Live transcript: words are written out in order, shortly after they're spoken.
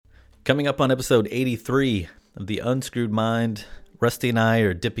Coming up on episode 83 of The Unscrewed Mind, Rusty and I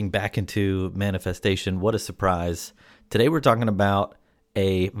are dipping back into manifestation. What a surprise. Today we're talking about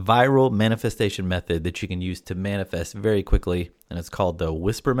a viral manifestation method that you can use to manifest very quickly, and it's called the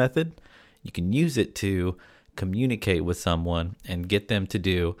Whisper Method. You can use it to communicate with someone and get them to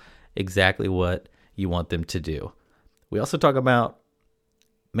do exactly what you want them to do. We also talk about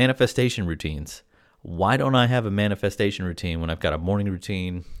manifestation routines. Why don't I have a manifestation routine when I've got a morning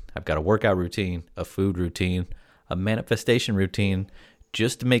routine, I've got a workout routine, a food routine, a manifestation routine,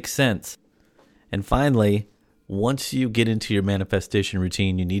 just to make sense? And finally, once you get into your manifestation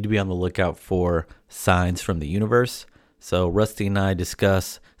routine, you need to be on the lookout for signs from the universe. So Rusty and I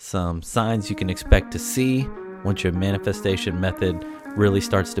discuss some signs you can expect to see once your manifestation method really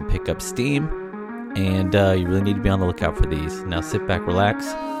starts to pick up steam. And you really need to be on the lookout for these. Now sit back, relax,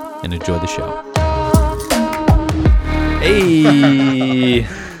 and enjoy the show. Hey!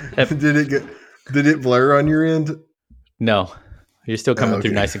 Did it blur on your end? No, you're still coming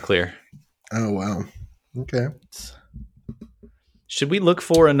through nice and clear. Oh, wow. Okay. Should we look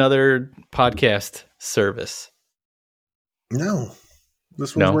for another podcast service? No.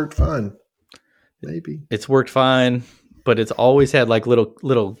 This one's worked fine. Maybe. It's worked fine, but it's always had like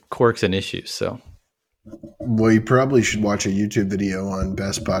little quirks and issues, so. Well, you probably should watch a YouTube video on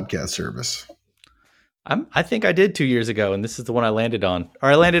best podcast service. I think I did 2 years ago, and this is the one I landed on. Or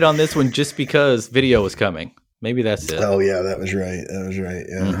I landed on this one just because video was coming. Maybe that's it. Oh, yeah, that was right. Yeah.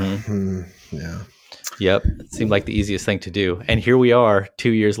 Mm-hmm. Yeah. Yep. It seemed like the easiest thing to do. And here we are 2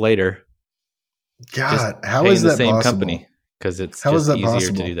 years later. God, how is that the same possible? Company, because it's how just easier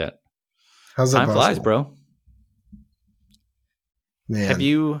possible? to do that. How's that Time possible? flies, bro. Man. Have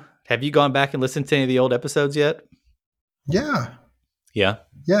you gone back and listened to any of the old episodes yet? Yeah. Yeah.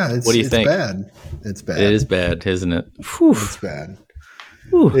 Yeah. What do you think? Bad. It's bad. It is bad, isn't it? Whew. It's bad.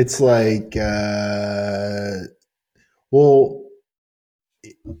 Whew. It's like, well,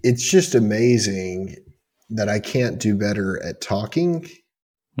 it's just amazing that I can't do better at talking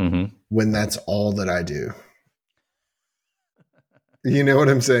when that's all that I do. You know what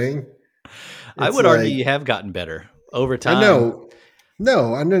I'm saying? I would argue you have gotten better over time. No.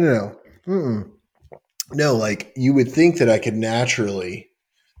 Mm-mm. No, like you would think that I could naturally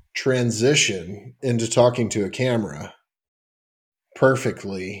transition into talking to a camera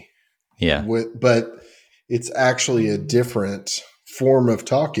perfectly. Yeah. But it's actually a different form of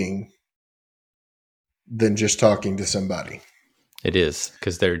talking than just talking to somebody. It is,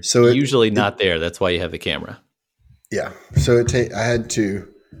 because they're usually not there. That's why you have the camera. Yeah. So I had to,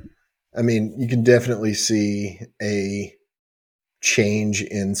 I mean, you can definitely see a change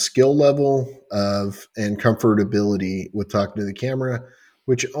in skill level and comfortability with talking to the camera,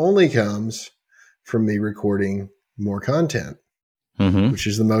 which only comes from me recording more content, which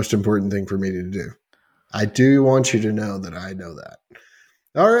is the most important thing for me to do. I do want you to know that I know that.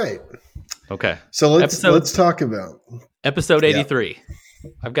 All right. Okay. So let's talk about episode 83.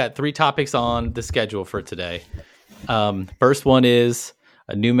 Yeah. I've got 3 topics on the schedule for today. First one is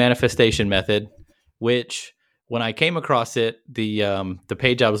a new manifestation method, which when I came across it, the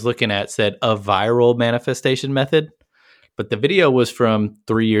page I was looking at said a viral manifestation method, but the video was from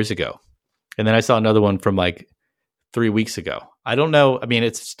 3 years ago. And then I saw another one from like 3 weeks ago. I don't know. I mean,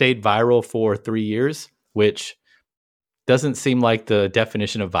 it's stayed viral for 3 years, which doesn't seem like the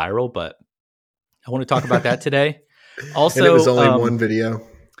definition of viral, but I want to talk about that today. Also, and it was only one video.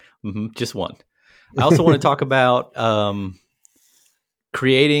 Just one. I also want to talk about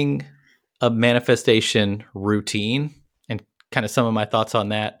creating a manifestation routine and kind of some of my thoughts on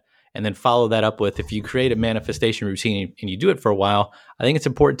that, and then follow that up with, if you create a manifestation routine and you do it for a while, I think it's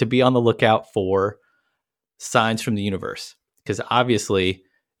important to be on the lookout for signs from the universe, because obviously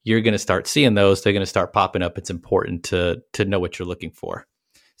you're going to start seeing those. They're going to start popping up. It's important to know what you're looking for.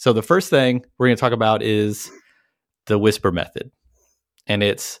 So the first thing we're going to talk about is the Whisper Method. And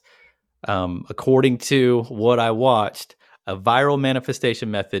it's, according to what I watched, a viral manifestation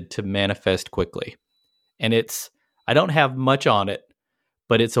method to manifest quickly. And I don't have much on it,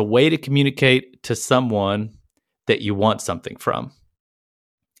 but it's a way to communicate to someone that you want something from.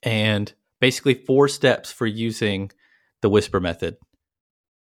 And basically 4 steps for using the Whisper Method.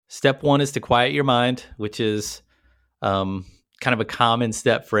 Step 1 is to quiet your mind, which is kind of a common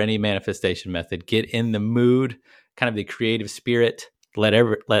step for any manifestation method. Get in the mood, kind of the creative spirit. Let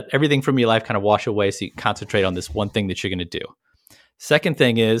everything from your life kind of wash away so you can concentrate on this one thing that you're going to do. Second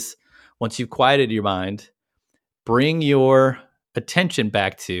thing is, once you've quieted your mind, bring your attention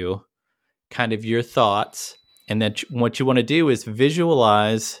back to kind of your thoughts. And then what you want to do is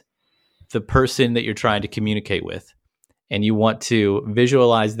visualize the person that you're trying to communicate with. and you want to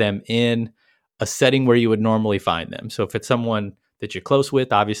visualize them in a setting where you would normally find them. So if it's someone that you're close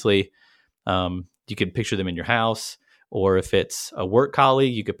with, obviously, you could picture them in your house, or if it's a work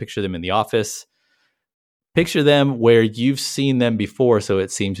colleague, you could picture them in the office. Picture them where you've seen them before, so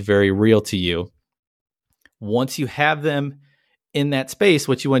it seems very real to you. Once you have them in that space,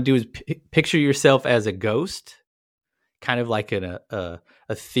 what you want to do is picture yourself as a ghost, kind of like an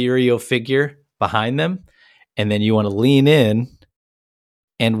ethereal figure behind them. And then you want to lean in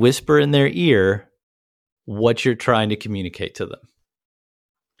and whisper in their ear what you're trying to communicate to them.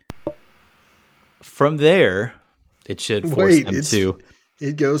 From there, it should force them to...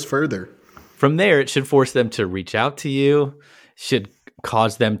 It goes further. From there, it should force them to reach out to you, should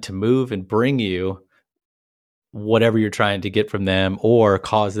cause them to move and bring you whatever you're trying to get from them, or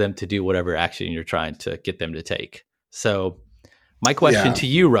cause them to do whatever action you're trying to get them to take. So my question to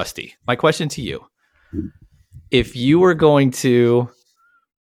you, Rusty, if you were going to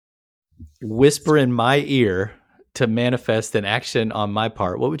whisper in my ear to manifest an action on my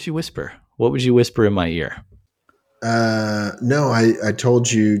part, what would you whisper? What would you whisper in my ear? No, I told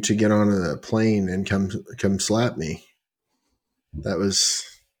you to get on a plane and come slap me.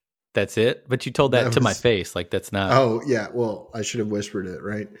 That's it? But you told that to my face. Like, that's not... Oh, yeah. Well, I should have whispered it,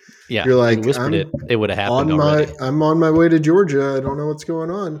 right? Yeah. You're like, you whispered it would have happened already. I'm on my way to Georgia. I don't know what's going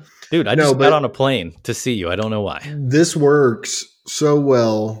on. Dude, I just got on a plane to see you. I don't know why. This works so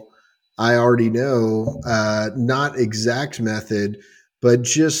well. I already know, not exact method, but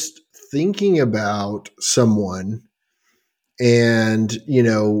just thinking about someone and,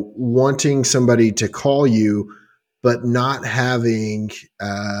 wanting somebody to call you, but not having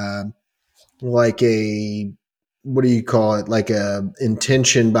like a, what do you call it? Like a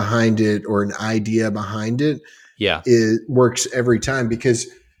intention behind it or an idea behind it. Yeah. It works every time because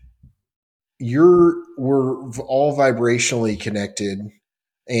we're all vibrationally connected.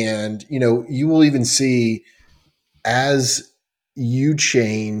 And, you will even see as you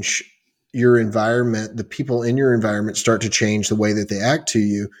change your environment, the people in your environment start to change the way that they act to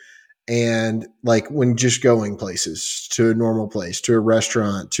you. And like when just going places, to a normal place, to a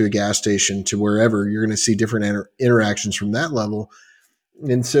restaurant, to a gas station, to wherever, you're going to see different interactions from that level.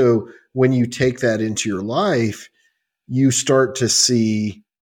 And so when you take that into your life, you start to see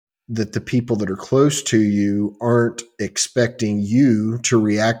that the people that are close to you aren't expecting you to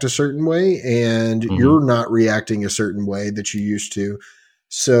react a certain way, and you're not reacting a certain way that you used to.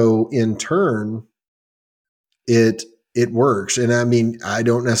 So in turn, it works. And I mean, I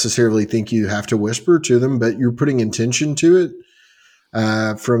don't necessarily think you have to whisper to them, but you're putting intention to it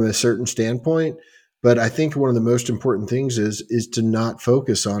from a certain standpoint. But I think one of the most important things is to not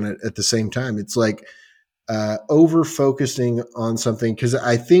focus on it at the same time. It's like over focusing on something, because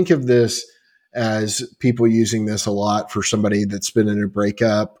I think of this as people using this a lot for somebody that's been in a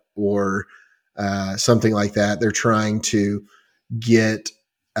breakup or something like that. They're trying to get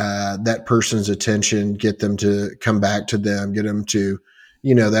that person's attention, get them to come back to them, get them to,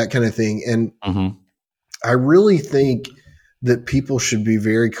 that kind of thing. And I really think that people should be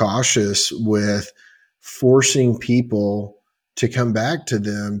very cautious with forcing people to come back to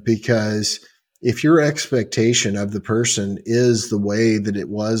them, because if your expectation of the person is the way that it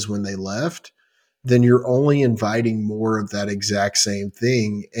was when they left, then you're only inviting more of that exact same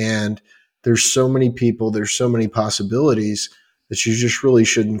thing. And there's so many people, there's so many possibilities that you just really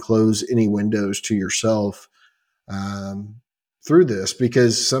shouldn't close any windows to yourself through this,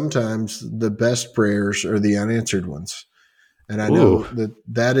 because sometimes the best prayers are the unanswered ones. And I know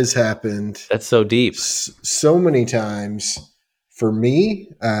that has happened. That's so deep. So many times for me.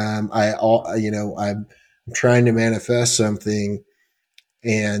 I'm trying to manifest something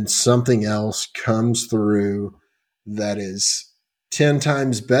and something else comes through that is 10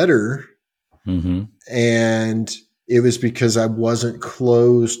 times better. And it was because I wasn't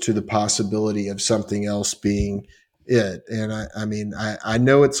close to the possibility of something else being it. And I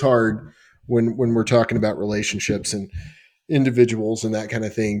know it's hard when we're talking about relationships and individuals and that kind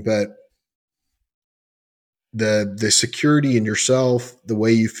of thing, but the security in yourself, the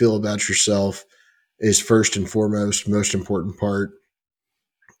way you feel about yourself is first and foremost, most important part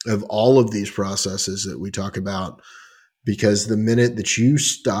of all of these processes that we talk about, because the minute that you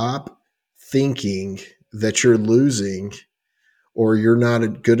stop thinking that you're losing or you're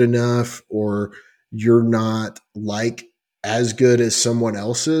not good enough or you're not like as good as someone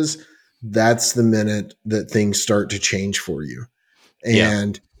else's, that's the minute that things start to change for you.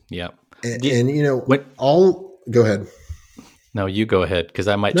 And, go ahead. No, you go ahead, because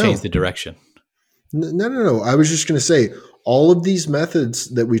I might change the direction. No. I was just going to say, all of these methods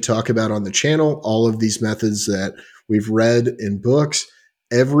that we talk about on the channel, all of these methods that we've read in books.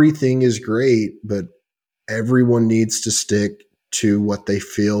 Everything is great, but everyone needs to stick to what they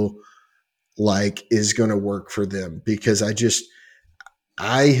feel like is going to work for them. Because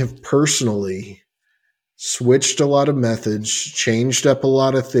I have personally switched a lot of methods, changed up a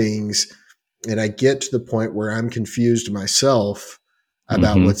lot of things, and I get to the point where I'm confused myself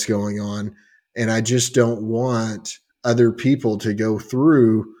about what's going on. And I just don't want other people to go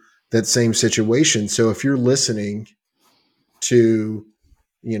through that same situation. So if you're listening to,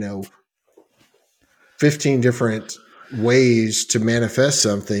 15 different ways to manifest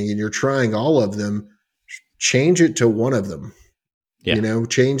something and you're trying all of them, change it to one of them. Yeah.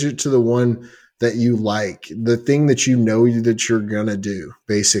 Change it to the one that you like. The thing that you know that you're going to do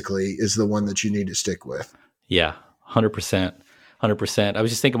basically is the one that you need to stick with. Yeah. 100%. 100%. I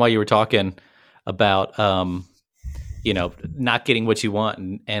was just thinking while you were talking about, not getting what you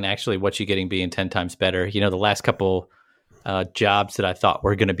want and actually what you're getting being 10 times better. The last couple jobs that I thought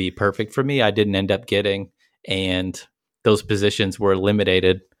were going to be perfect for me, I didn't end up getting. And those positions were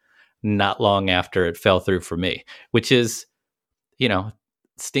eliminated not long after it fell through for me, which is,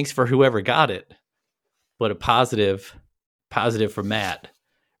 stinks for whoever got it, but a positive for Matt.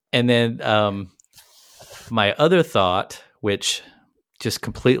 And then my other thought, which just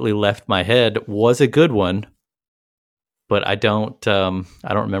completely left my head, was a good one, but I don't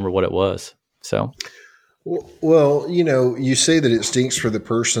remember what it was. So, well, you say that it stinks for the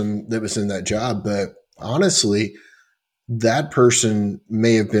person that was in that job, but honestly, that person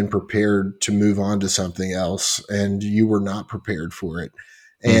may have been prepared to move on to something else, and you were not prepared for it.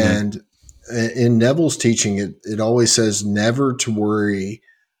 And in Neville's teaching, it always says never to worry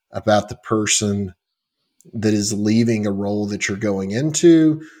about the person that is leaving a role that you're going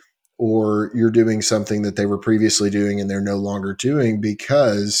into, or you're doing something that they were previously doing and they're no longer doing,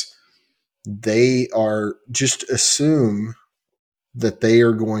 because they are just assume that they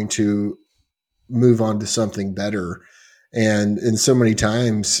are going to move on to something better. And so many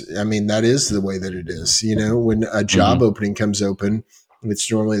times, I mean, that is the way that it is. When a job opening comes open,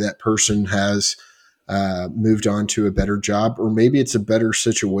 it's normally that person has moved on to a better job, or maybe it's a better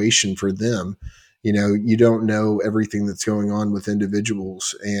situation for them. You don't know everything that's going on with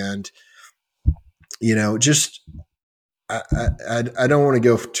individuals, and just I don't want to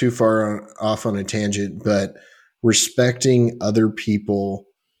go too far off on a tangent, but respecting other people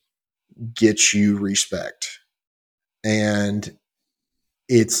gets you respect. And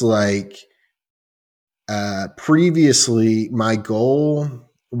it's like previously my goal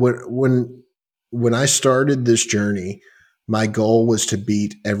when I started this journey, my goal was to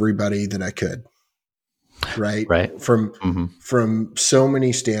beat everybody that I could. Right. From so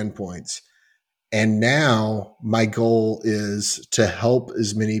many standpoints. And now my goal is to help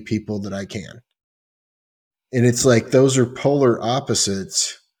as many people that I can. And it's like those are polar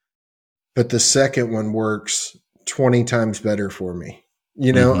opposites, but the second one works 20 times better for me,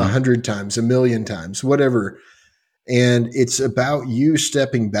 100 times, 1,000,000 times, whatever. And it's about you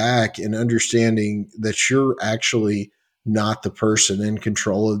stepping back and understanding that you're actually not the person in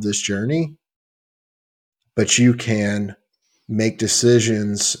control of this journey, but you can make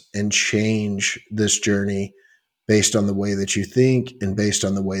decisions and change this journey based on the way that you think and based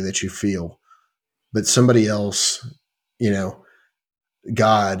on the way that you feel. But somebody else,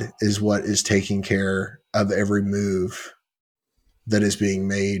 God is what is taking care of every move that is being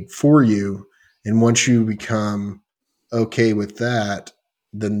made for you. And once you become okay with that,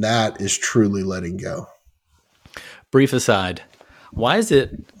 then that is truly letting go. Brief aside, why is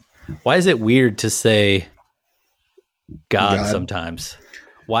it weird to say God sometimes?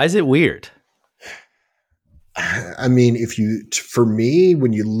 Why is it weird? I mean, for me,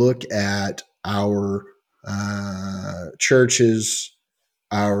 when you look at our churches,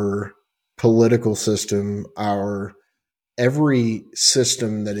 our political system, every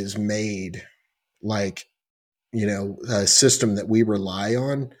system that is made, like, a system that we rely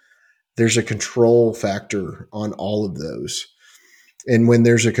on, there's a control factor on all of those. And when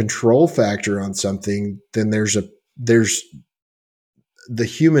there's a control factor on something, then there's the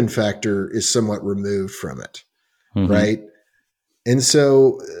human factor is somewhat removed from it. Right. And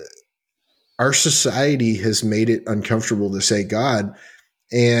so our society has made it uncomfortable to say God.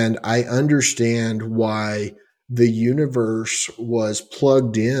 And I understand why the universe was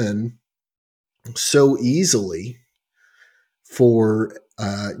plugged in so easily for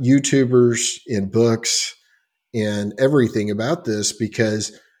YouTubers and books and everything about this,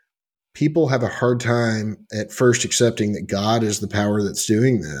 because people have a hard time at first accepting that God is the power that's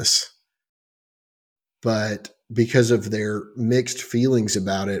doing this. But because of their mixed feelings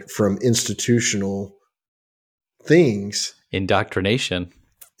about it from institutional things, indoctrination.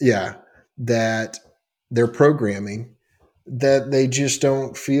 Yeah, that they're programming that they just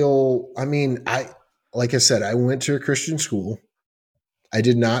don't feel. I mean, like I said, I went to a Christian school. I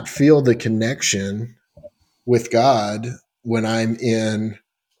did not feel the connection with God when I'm in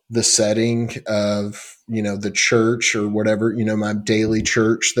the setting of, the church or whatever, my daily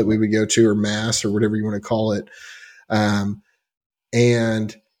church that we would go to, or mass, or whatever you want to call it.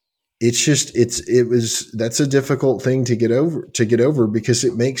 And that's a difficult thing to get over because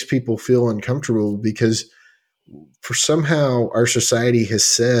it makes people feel uncomfortable, because for somehow our society has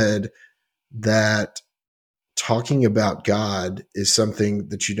said that talking about God is something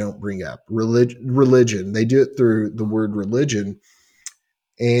that you don't bring up. Religion, they do it through the word religion.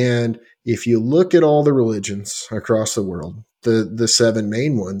 And if you look at all the religions across the world, the 7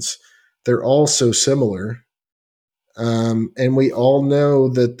 main ones, they're all so similar. And we all know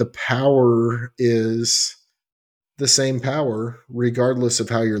that the power is the same power, regardless of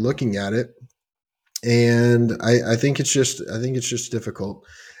how you're looking at it. And I think it's just difficult.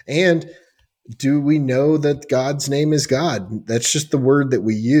 And do we know that God's name is God? That's just the word that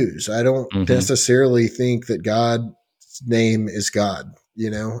we use. I don't necessarily think that God's name is God.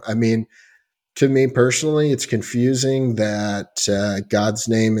 I mean, to me personally, it's confusing that God's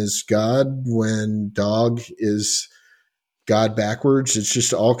name is God when dog is God backwards. It's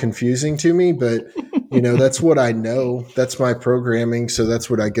just all confusing to me, but that's what I know. That's my programming. So that's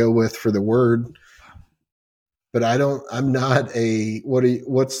what I go with for the word. But I'm not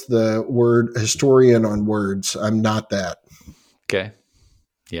what's the word, historian on words. I'm not that. Okay.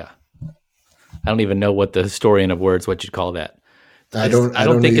 Yeah. I don't even know what the historian of words, what you'd call that. I don't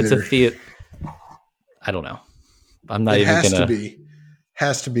think either. It's I don't know. I'm not even going to.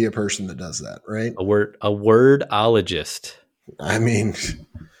 Has to be a person that does that, right? A wordologist. I mean,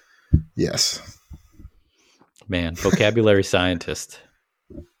 yes. Man, vocabulary scientist.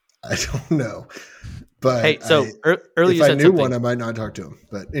 I don't know. But hey, so earlier if I knew one, I might not talk to him.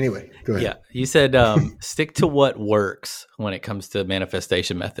 But anyway, go ahead. Yeah, you said stick to what works when it comes to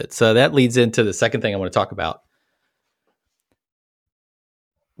manifestation methods. So that leads into the second thing I want to talk about.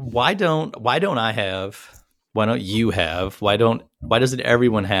 Why doesn't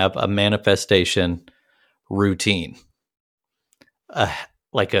everyone have a manifestation routine?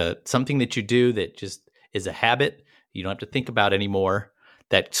 Like something that you do that just is a habit you don't have to think about anymore,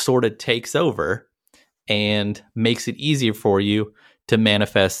 that sort of takes over and makes it easier for you to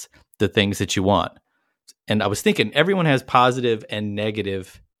manifest the things that you want. And I was thinking, everyone has positive and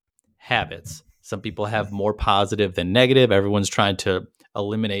negative habits. Some people have more positive than negative. Everyone's trying to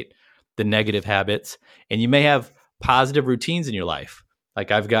eliminate the negative habits. And you may have positive routines in your life.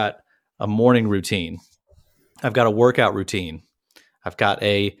 Like I've got a morning routine. I've got a workout routine. I've got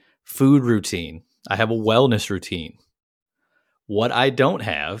a food routine. I have a wellness routine. What I don't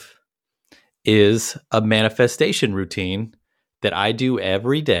have is a manifestation routine that I do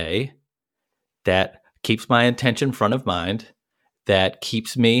every day that keeps my intention front of mind, that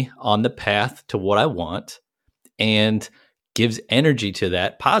keeps me on the path to what I want, and gives energy to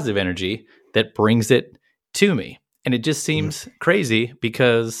that, positive energy that brings it to me. And it just seems crazy,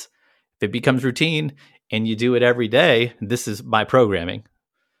 because if it becomes routine and you do it every day, this is my programming.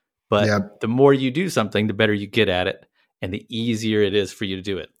 But the more you do something, the better you get at it, and the easier it is for you to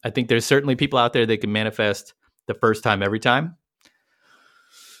do it. I think there's certainly people out there that can manifest the first time every time.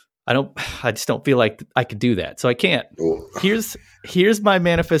 I just don't feel like I could do that. So I can't. Here's my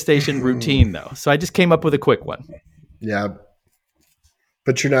manifestation routine though. So I just came up with a quick one. Yeah.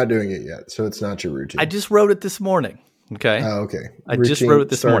 But you're not doing it yet. So it's not your routine. I just wrote it this morning. Okay. Oh, okay. I just wrote it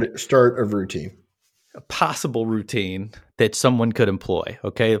this morning. Start of routine. A possible routine that someone could employ.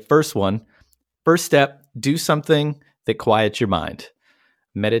 Okay. The first step, do something that quiets your mind.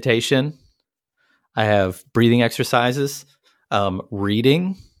 Meditation. I have breathing exercises,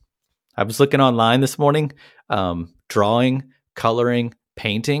 reading. I was looking online this morning, drawing, coloring,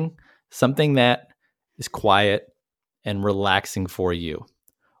 painting, something that is quiet and relaxing for you.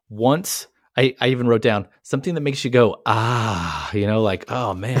 Once I even wrote down something that makes you go, like,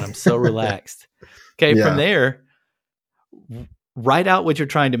 oh man, I'm so relaxed. Okay. From there, write out what you're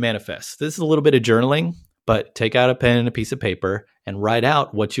trying to manifest. This is a little bit of journaling, but take out a pen and a piece of paper and write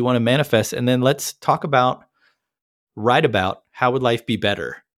out what you want to manifest. And then let's write about how would life be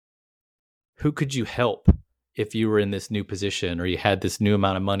better? Who could you help if you were in this new position, or you had this new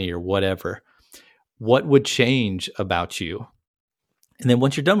amount of money, or whatever? What would change about you? And then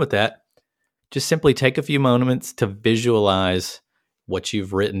once you're done with that, just simply take a few moments to visualize what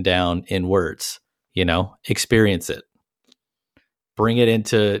you've written down in words, experience it, bring it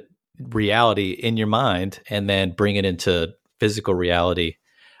into reality in your mind and then bring it into physical reality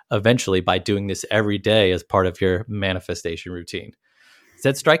eventually by doing this every day as part of your manifestation routine. Does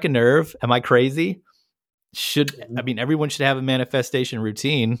that strike a nerve? Am I crazy? Everyone should have a manifestation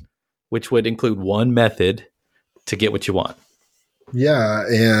routine, which would include one method to get what you want. Yeah,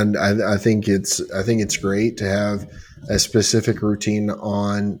 and I think it's great to have a specific routine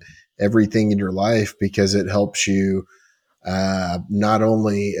on everything in your life, because it helps you not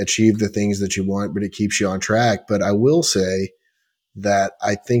only achieve the things that you want, but it keeps you on track. But I will say that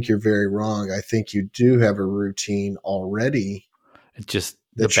I think you're very wrong. I think you do have a routine already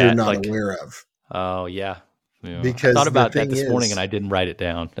that you're not aware of. Oh, yeah. Because I thought about that this morning and I didn't write it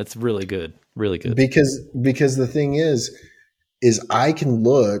down. That's really good. Really good. Because the thing is I can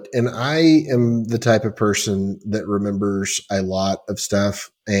look, and I am the type of person that remembers a lot of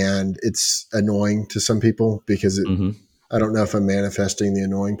stuff, and it's annoying to some people because I don't know if I'm manifesting the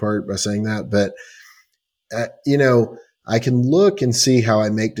annoying part by saying that, but I can look and see how I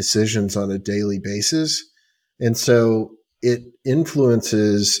make decisions on a daily basis. And so it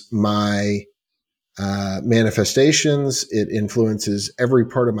influences my manifestations. It influences every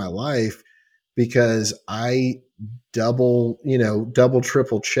part of my life, because I double,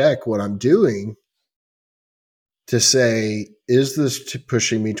 triple check what I'm doing to say, is this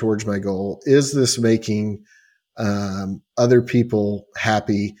pushing me towards my goal? Is this making other people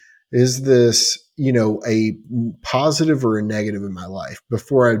happy? Is this, a positive or a negative in my life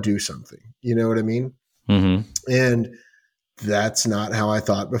before I do something? You know what I mean? Mm-hmm. And that's not how I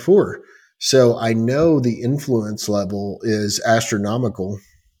thought before. So I know the influence level is astronomical,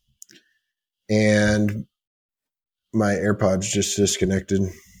 and my AirPods just disconnected.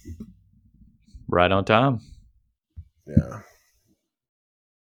 Right on time. Yeah.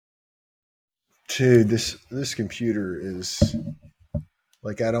 Dude, this computer is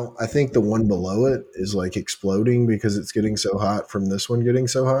like, I think the one below it is like exploding because it's getting so hot from this one getting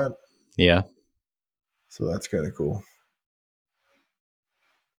so hot. Yeah. So that's kind of cool.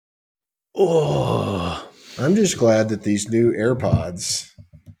 Oh, I'm just glad that these new AirPods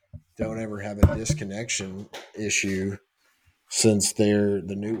don't ever have a disconnection issue, since they're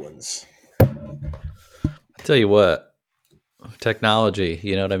the new ones. I tell you what, technology,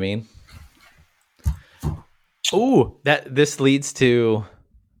 you know what I mean? Ooh, this leads to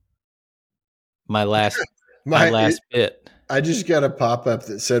my last bit. I just got a pop-up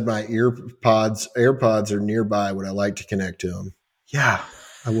that said my AirPods are nearby. Would I like to connect to them? Yeah,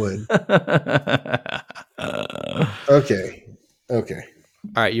 I would. Okay.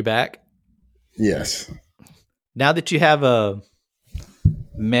 All right, you back? Yes. Now that you have a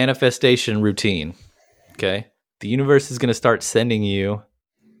manifestation routine, okay, the universe is going to start sending you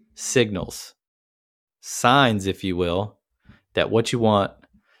signals, signs, if you will, that what you want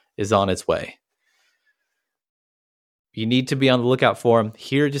is on its way. You need to be on the lookout for them.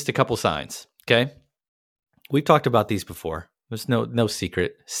 Here are just a couple signs, okay? We've talked about these before. There's no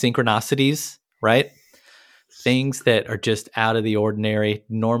secret. Synchronicities, right? Things that are just out of the ordinary,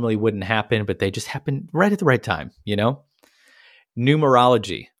 normally wouldn't happen, but they just happen right at the right time,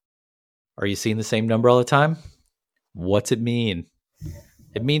 Numerology. Are you seeing the same number all the time? What's it mean?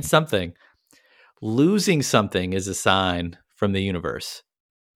 It means something. Losing something is a sign from the universe.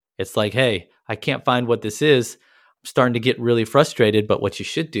 It's like, hey, I can't find what this is. I'm starting to get really frustrated, but what you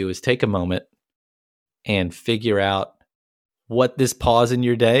should do is take a moment and figure out what this pause in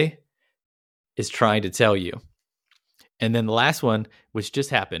your day is trying to tell you. And then the last one, which just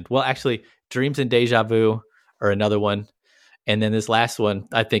happened. Well, actually, dreams and deja vu are another one. And then this last one,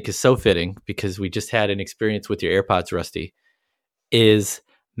 I think, is so fitting because we just had an experience with your AirPods, Rusty, is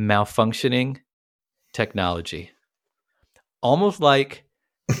malfunctioning technology. Almost like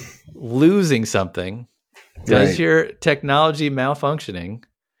losing something. Does your technology malfunctioning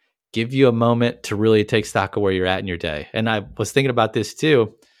give you a moment to really take stock of where you're at in your day? And I was thinking about this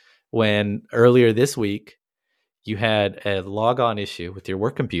too, when earlier this week, you had a logon issue with your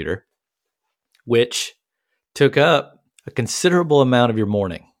work computer, which took up a considerable amount of your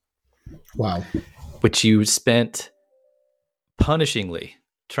morning. Wow. Which you spent punishingly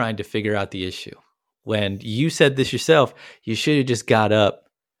trying to figure out the issue. When you said this yourself, you should have just got up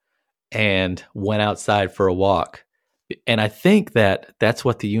and went outside for a walk. And I think that's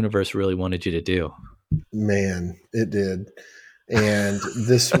what the universe really wanted you to do. Man, it did. And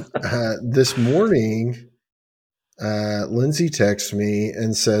this morning, Lindsay texts me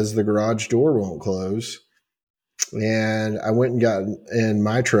and says the garage door won't close. And I went and got in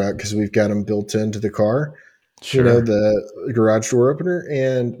my truck because we've got them built into the car, Sure. the garage door opener,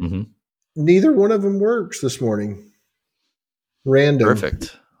 and neither one of them works this morning. Random.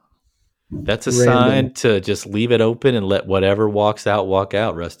 Perfect. That's a sign to just leave it open and let whatever walks out, walk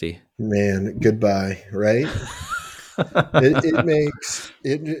out, Rusty. Man, goodbye, right? it makes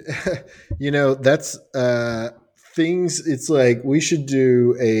it, that's things. It's like we should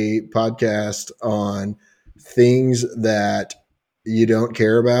do a podcast on things that you don't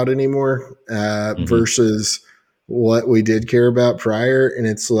care about anymore versus what we did care about prior. And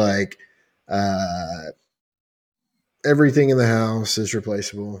it's like, everything in the house is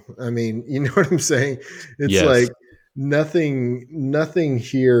replaceable. I mean, you know what I'm saying? It's like nothing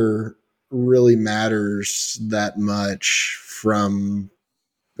here really matters that much from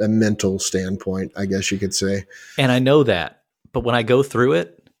a mental standpoint, I guess you could say. And I know that, but when I go through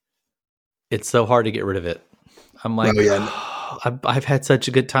it, it's so hard to get rid of it. I'm like, I've had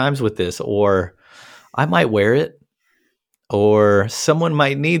such good times with this, or I might wear it, or someone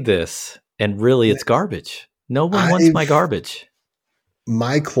might need this, and really it's garbage. No one wants my garbage.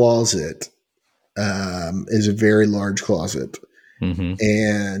 My closet is a very large closet.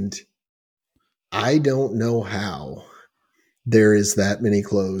 And I don't know how there is that many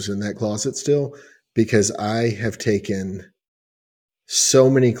clothes in that closet still, because I have taken so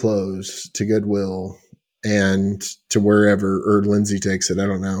many clothes to Goodwill and to wherever, or Lindsay takes it, I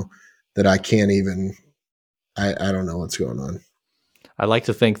don't know, that I can't even, I don't know what's going on. I like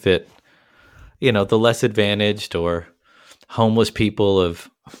to think that, the less advantaged or homeless people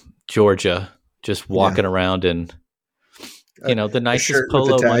of Georgia just walking around in, the nicest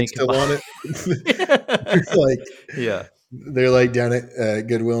polo with the money tag still on it. They're like down at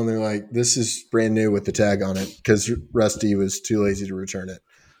Goodwill and they're like, this is brand new with the tag on it because Rusty was too lazy to return it.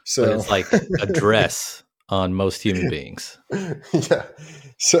 So but it's like a dress on most human beings. Yeah.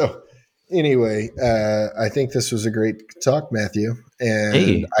 So anyway, I think this was a great talk, Matthew.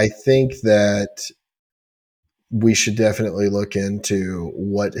 And I think that we should definitely look into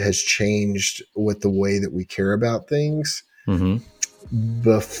what has changed with the way that we care about things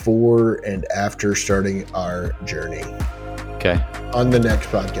before and after starting our journey. Okay. On the next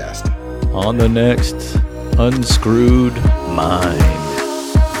podcast. On the next Unscrewed Mind.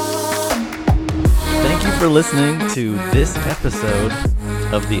 Thank you for listening to this episode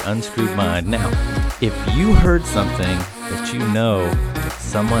of The Unscrewed Mind. Now, if you heard something that you know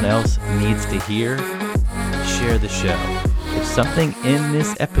someone else needs to hear, share the show. If something in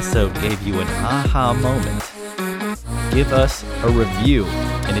this episode gave you an aha moment, give us a review.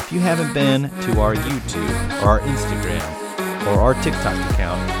 And if you haven't been to our YouTube or our Instagram or our TikTok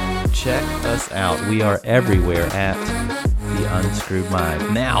account, check us out. We are everywhere at The Unscrewed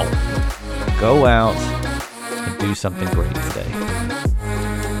Mind. Now, go out and do something great today.